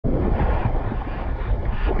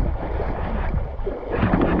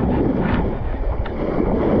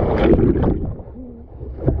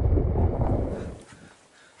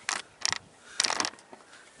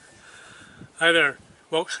Hi there.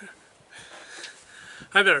 Well,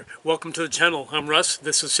 hi there. Welcome to the channel. I'm Russ.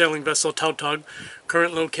 This is sailing vessel Tautog.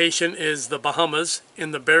 Current location is the Bahamas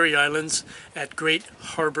in the Berry Islands at Great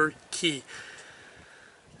Harbour Key.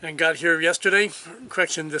 And got here yesterday,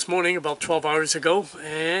 correction, this morning, about 12 hours ago.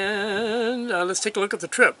 And let's take a look at the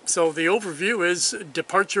trip. So the overview is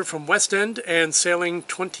departure from West End and sailing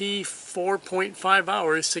 24.5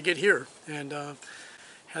 hours to get here. And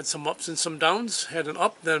had some ups and some downs. Had an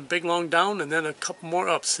up, then a big long down, and then a couple more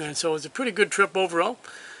ups. And so it was a pretty good trip overall.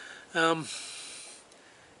 And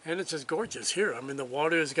it's just gorgeous here. I mean, the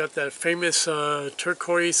water has got that famous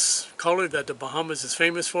turquoise color that the Bahamas is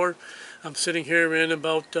famous for. I'm sitting here in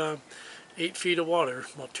about 8 feet of water,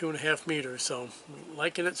 about 2.5 meters. So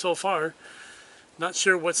liking it so far. Not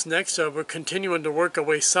sure what's next. We're continuing to work our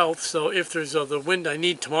way south, so if there's the wind I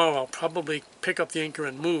need tomorrow, I'll probably pick up the anchor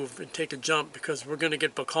and move and take a jump, because we're going to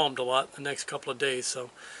get becalmed a lot the next couple of days,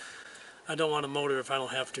 so I don't want to motor if I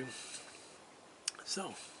don't have to.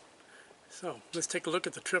 So let's take a look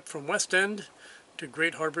at the trip from West End to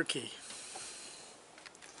Great Harbour Key.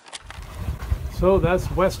 So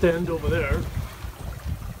that's West End over there.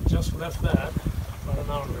 Just left that about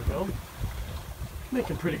an hour ago.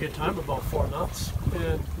 Making pretty good time, about 4 knots.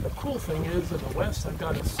 And the cool thing is, in the west, I've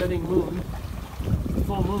got a setting moon,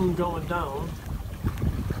 full moon going down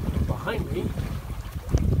behind me.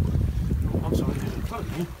 Oh, I'm sorry, in front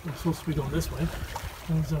of me. I'm supposed to be going this way.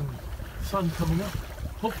 There's sun coming up.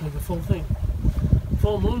 Hopefully the full thing.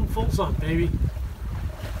 Full moon, full sun, baby.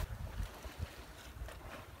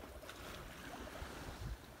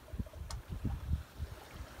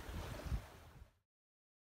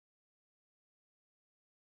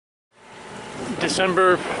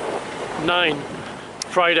 December 9,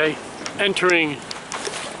 Friday, entering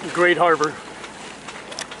Great Harbour.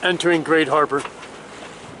 Entering Great Harbour.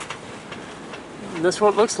 And this is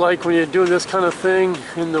what it looks like when you're doing this kind of thing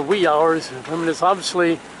in the wee hours. I mean, it's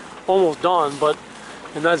obviously almost dawn,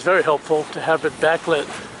 and that's very helpful to have it backlit.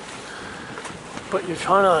 But you're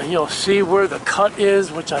trying to, see where the cut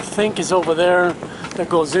is, which I think is over there, that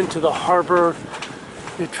goes into the harbor.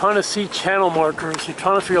 You're trying to see channel markers. You're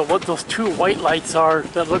trying to figure out what those two white lights are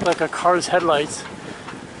that look like a car's headlights.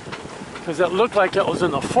 Because that looked like it was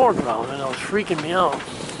in the foreground and it was freaking me out.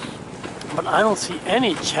 But I don't see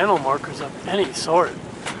any channel markers of any sort.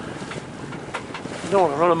 I don't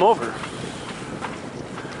want to run them over.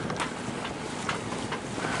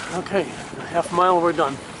 Okay, a half mile, we're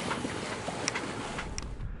done.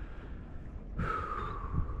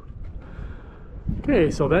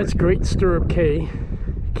 Okay, so that's Great Stirrup Key,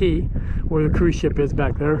 where the cruise ship is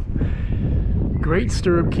back there. Great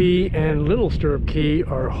Stirrup Key and Little Stirrup Key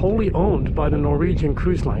are wholly owned by the Norwegian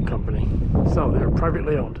Cruise Line Company. So they're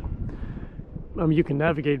privately owned. I mean, you can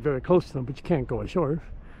navigate very close to them, but you can't go ashore.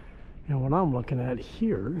 And what I'm looking at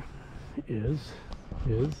here is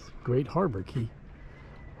Great Harbour Key.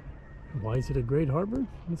 Why is it a Great Harbour?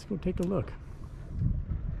 Let's go take a look.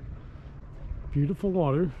 Beautiful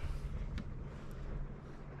water.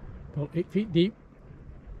 About 8 feet deep.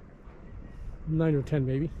 9 or 10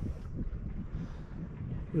 maybe.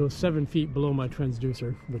 It was 7 feet below my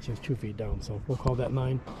transducer, which is 2 feet down, so we'll call that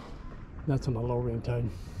 9. That's on the lowering tide.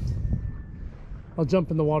 I'll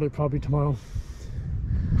jump in the water probably tomorrow.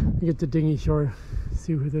 Get to dinghy shore,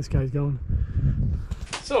 see where this guy's going.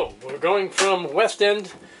 So we're going from West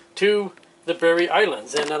End to the Berry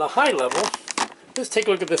Islands, and at a high level, let's take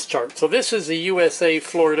a look at this chart. So this is the USA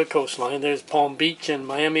Florida coastline. There's Palm Beach, and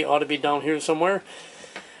Miami ought to be down here somewhere.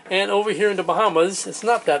 And over here in the Bahamas, it's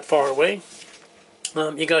not that far away.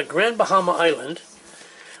 You got Grand Bahama Island.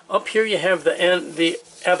 Up here you have the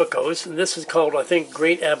Abacos, and this is called, I think,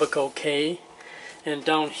 Great Abaco Cay. And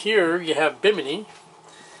down here you have Bimini.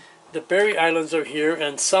 The Berry Islands are here,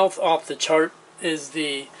 and south off the chart is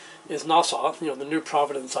Nassau, the New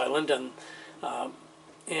Providence Island, and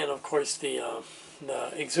of course the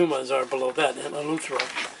Exumas are below that, and Eleuthera.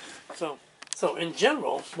 So in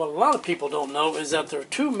general, what a lot of people don't know is that there are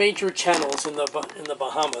two major channels in the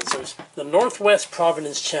Bahamas. There's the Northwest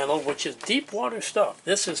Providence Channel, which is deep water stuff.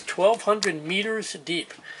 This is 1,200 meters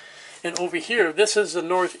deep. And over here, this is the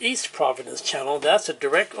Northeast Providence Channel. That's a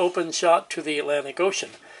direct open shot to the Atlantic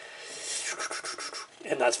Ocean.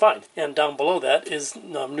 And that's fine. And down below that is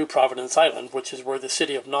New Providence Island, which is where the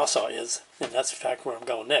city of Nassau is. And that's in fact where I'm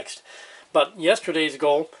going next. But yesterday's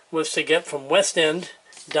goal was to get from West End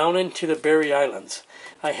down into the Berry Islands.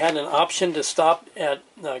 I had an option to stop at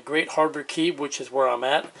Great Harbour Key, which is where I'm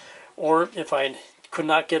at, or if I could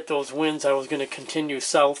not get those winds, I was going to continue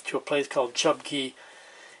south to a place called Chub Key.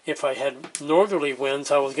 If I had northerly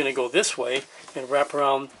winds, I was going to go this way and wrap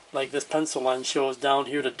around like this pencil line shows down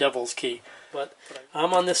here to Devil's Key. But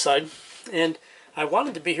I'm on this side, and I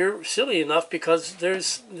wanted to be here silly enough because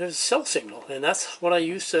there's cell signal, and that's what I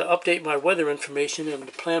use to update my weather information and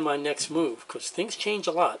to plan my next move, because things change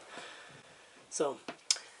a lot. So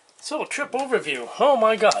trip overview. Oh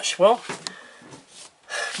my gosh. Well,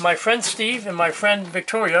 my friend Steve and my friend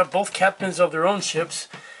Victoria, both captains of their own ships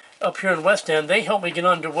up here in West End, they helped me get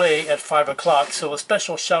underway at 5 o'clock, so a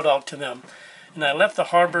special shout out to them. And I left the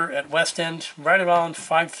harbor at West End right around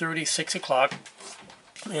 5:30, 6 o'clock.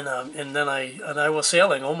 And then I was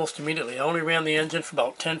sailing almost immediately. I only ran the engine for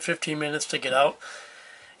about 10-15 minutes to get out,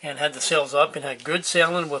 and had the sails up and had good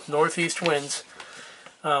sailing with northeast winds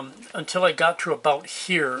until I got to about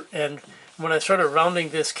here. And when I started rounding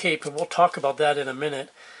this cape, and we'll talk about that in a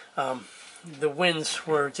minute, the winds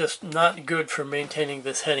were just not good for maintaining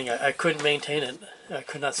this heading. I couldn't maintain it. I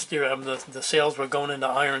could not steer it. The sails were going into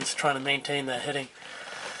irons trying to maintain that heading,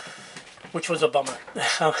 which was a bummer.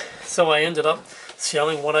 So I ended up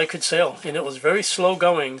sailing what I could sail, and it was very slow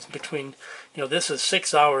going between, this is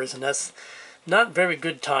 6 hours, and that's not very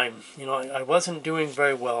good time. I wasn't doing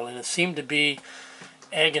very well, and it seemed to be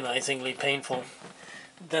agonizingly painful.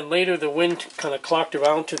 Then later the wind kind of clocked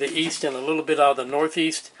around to the east and a little bit out of the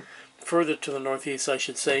northeast, further to the northeast I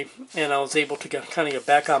should say, and I was able to get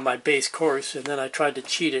back on my base course, and then I tried to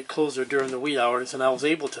cheat it closer during the wee hours, and I was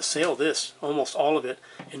able to sail this, almost all of it,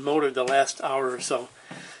 and motored the last hour or so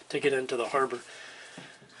to get into the harbor.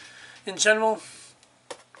 In general,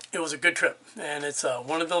 it was a good trip, and it's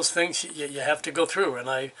one of those things you have to go through, and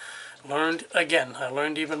I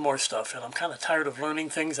learned even more stuff, and I'm kind of tired of learning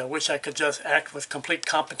things. I wish I could just act with complete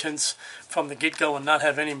competence from the get-go and not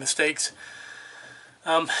have any mistakes.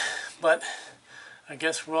 But I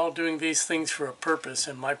guess we're all doing these things for a purpose,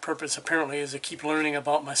 and my purpose apparently is to keep learning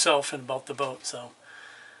about myself and about the boat. So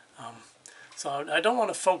I don't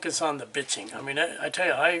want to focus on the bitching. I mean, I tell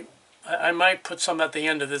you, I might put some at the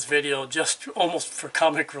end of this video just almost for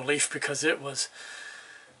comic relief, because I was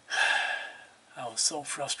so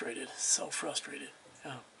frustrated,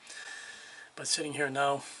 Yeah. But sitting here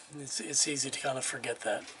now, it's easy to kind of forget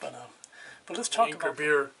that. But let's talk about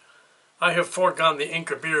beer. I have foregone the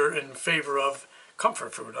Inca beer in favor of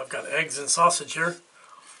comfort food. I've got eggs and sausage here.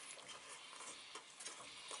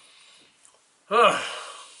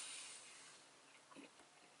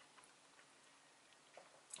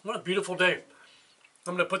 What a beautiful day.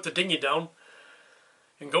 I'm going to put the dinghy down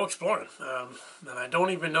and go exploring. And I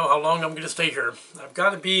don't even know how long I'm going to stay here. I've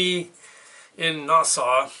got to be in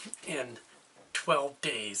Nassau in 12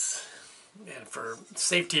 days. And for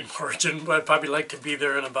safety margin, I'd probably like to be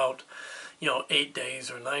there in about 8 days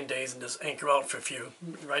or 9 days and just anchor out for a few,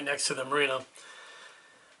 right next to the marina.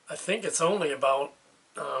 I think it's only about,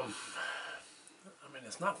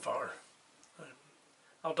 it's not far.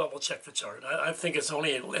 I'll double check the chart. I think it's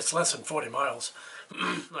less than 40 miles,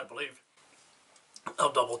 I believe.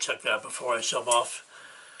 I'll double check that before I shove off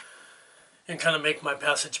and kind of make my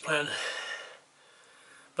passage plan.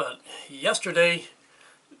 But yesterday,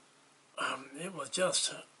 it was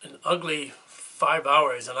just an ugly 5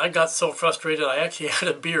 hours, and I got so frustrated I actually had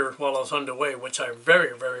a beer while I was underway, which I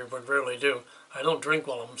very, very rarely do. I don't drink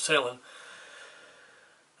while I'm sailing.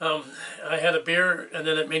 I had a beer, and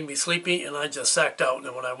then it made me sleepy, and I just sacked out.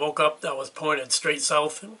 And when I woke up, I was pointed straight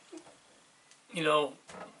south, and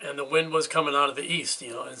the wind was coming out of the east,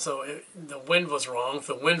 and so the wind was wrong.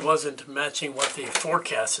 The wind wasn't matching what the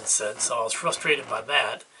forecast had said, so I was frustrated by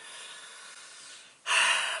that.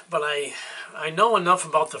 But I know enough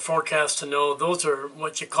about the forecast to know those are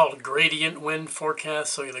what you call gradient wind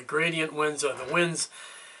forecasts. So the gradient winds are the winds,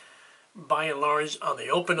 by and large, on the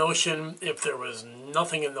open ocean if there was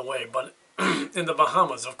nothing in the way. But in the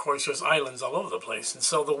Bahamas, of course, there's islands all over the place, and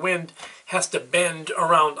so the wind has to bend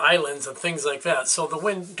around islands and things like that. So the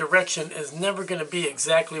wind direction is never going to be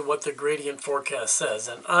exactly what the gradient forecast says.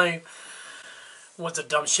 And I was a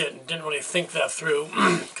dumb shit and didn't really think that through,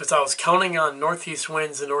 because I was counting on northeast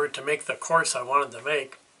winds in order to make the course I wanted to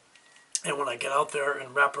make. And when I get out there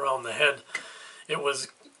and wrap around the head, it was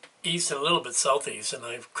east and a little bit southeast, and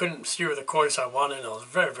I couldn't steer the course I wanted, and I was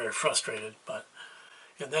very, very frustrated.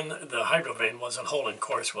 And then the hydrovane wasn't holding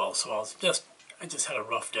course well, so I just had a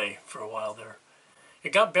rough day for a while there.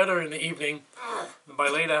 It got better in the evening, and by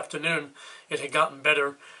late afternoon it had gotten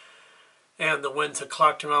better, and the winds had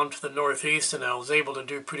clocked around to the northeast, and I was able to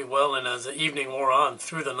do pretty well. And as the evening wore on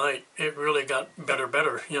through the night, it really got better,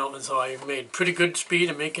 and so I made pretty good speed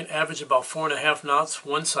and make an average about 4.5 knots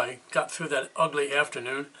once I got through that ugly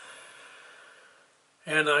afternoon.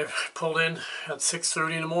 And I pulled in at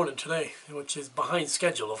 6:30 in the morning today, which is behind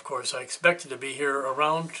schedule, of course. I expected to be here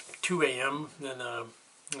around 2 a.m. and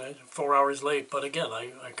 4 hours late. But again,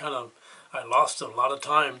 I I lost a lot of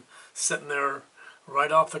time sitting there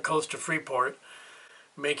right off the coast of Freeport,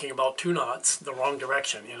 making about 2 knots the wrong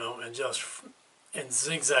direction, you know, and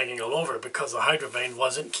zigzagging all over because the hydrovane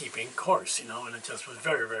wasn't keeping course, you know, and it just was a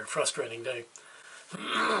very, very frustrating day.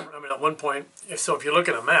 I mean, at one point, if you look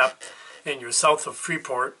at a map and you're south of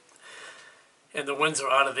Freeport and the winds are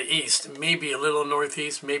out of the east, maybe a little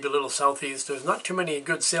northeast, maybe a little southeast, there's not too many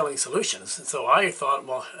good sailing solutions. And so I thought,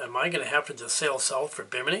 well, am I going to have to just sail south for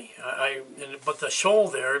Bimini? But the shoal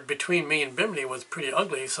there between me and Bimini was pretty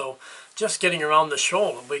ugly, so just getting around the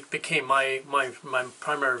shoal became my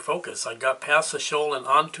primary focus. I got past the shoal and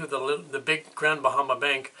onto the big Grand Bahama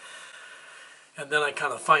Bank, and then I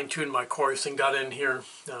kind of fine-tuned my course and got in here.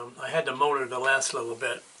 I had to motor the last little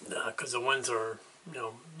bit because the winds are, you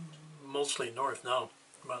know, mostly north now.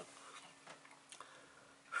 But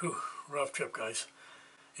whew, rough trip, guys.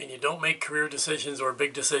 And you don't make career decisions or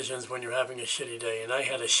big decisions when you're having a shitty day, and I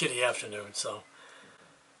had a shitty afternoon. So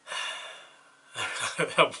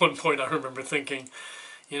at one point I remember thinking,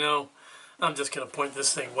 you know, I'm just going to point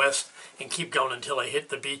this thing west and keep going until I hit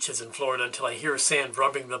the beaches in Florida, until I hear sand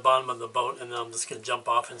rubbing the bottom of the boat, and then I'm just going to jump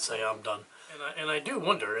off and say I'm done. And I do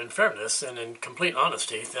wonder, in fairness and in complete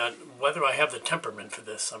honesty, that whether I have the temperament for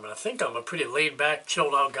this. I mean, I think I'm a pretty laid-back,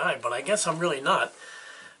 chilled-out guy, but I guess I'm really not,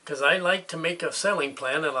 because I like to make a sailing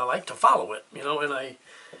plan and I like to follow it, you know. And I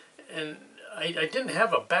didn't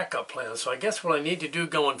have a backup plan, so I guess what I need to do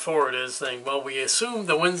going forward is think, well, we assume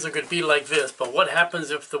the winds are going to be like this, but what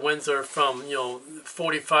happens if the winds are from, you know,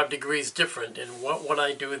 45 degrees different, and what would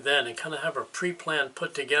I do then? And kind of have a pre-plan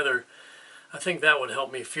put together. I think that would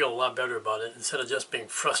help me feel a lot better about it instead of just being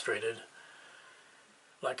frustrated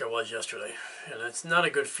like I was yesterday. And it's not a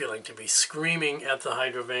good feeling to be screaming at the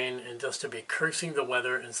hydrovane and just to be cursing the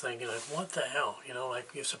weather and thinking, like, what the hell? You know, like,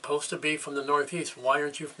 you're supposed to be from the northeast. Why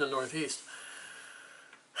aren't you from the northeast?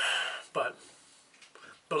 But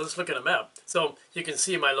let's look at a map. So you can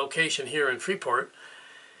see my location here in Freeport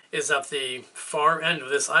is at the far end of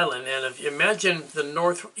this island. And if you imagine the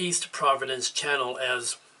northeast Providence Channel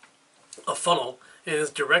as a funnel and is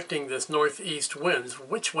directing this northeast winds,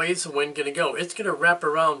 which way is the wind going to go? It's going to wrap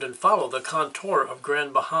around and follow the contour of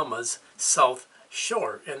Grand Bahama's south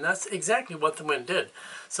shore, and that's exactly what the wind did.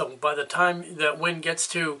 So by the time that wind gets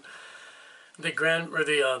to the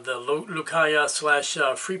Lucaya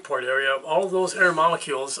 / Freeport area, all those air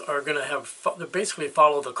molecules are going to basically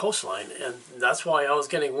follow the coastline, and that's why I was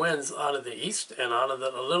getting winds out of the east and out of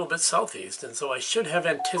a little bit southeast, and so I should have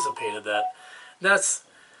anticipated that.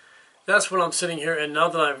 That's when I'm sitting here, and now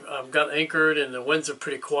that I've got anchored and the winds are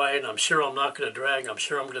pretty quiet, I'm sure I'm not going to drag. I'm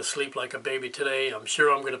sure I'm going to sleep like a baby today. I'm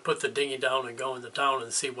sure I'm going to put the dinghy down and go into town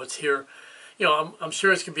and see what's here. You know, I'm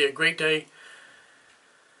sure it's going to be a great day.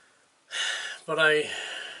 But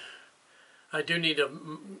I do need to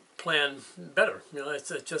plan better. You know,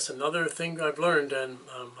 it's just another thing I've learned, and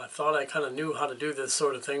I thought I kind of knew how to do this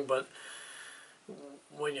sort of thing, but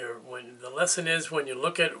when the lesson is when you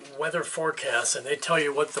look at weather forecasts and they tell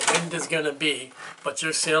you what the wind is going to be, but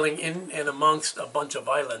you're sailing in and amongst a bunch of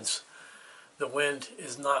islands, the wind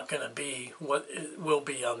is not going to be what it will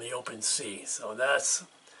be on the open sea. So that's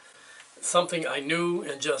something I knew,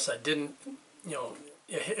 and just I didn't, you know,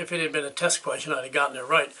 if it had been a test question, I'd have gotten it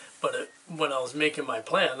right. But when I was making my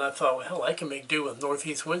plan, I thought, well, hell, I can make do with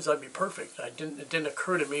northeast winds. That'd be perfect. It didn't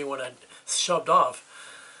occur to me when I shoved off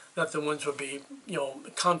that the winds would be, you know,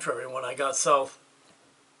 contrary when I got south.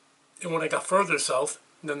 And when I got further south,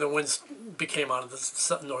 then the winds became out of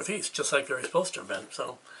the northeast, just like they're supposed to have been.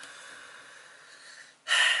 So,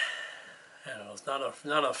 you know, it was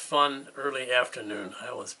not a fun early afternoon.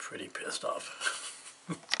 I was pretty pissed off.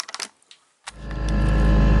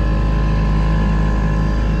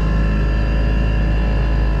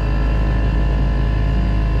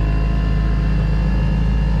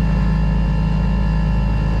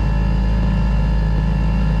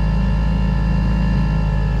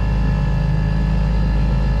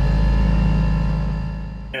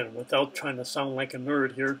 Without trying to sound like a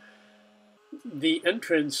nerd here, the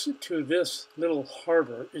entrance to this little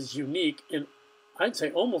harbor is unique in, I'd say,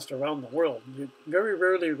 almost around the world. You very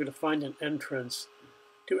rarely are going to find an entrance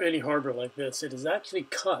to any harbor like this. It is actually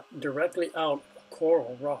cut directly out of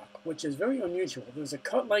coral rock, which is very unusual. There's a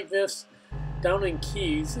cut like this down in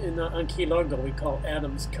Keys, on Key Largo, we call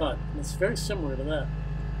Adams Cut, and it's very similar to that.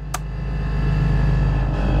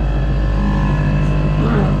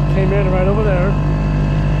 Came in right over there.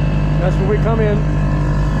 That's where we come in.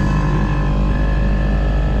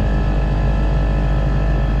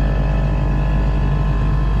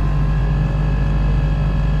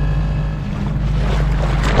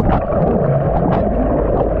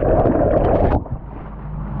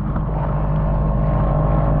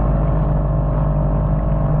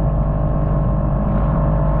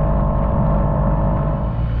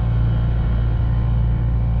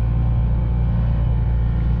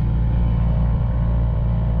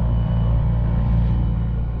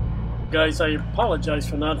 Guys, I apologize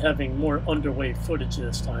for not having more underway footage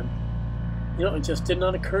this time. You know, it just did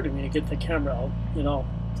not occur to me to get the camera out, you know.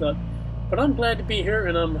 But I'm glad to be here,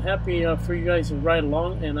 and I'm happy for you guys to ride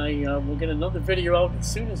along, and I will get another video out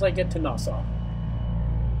as soon as I get to Nassau.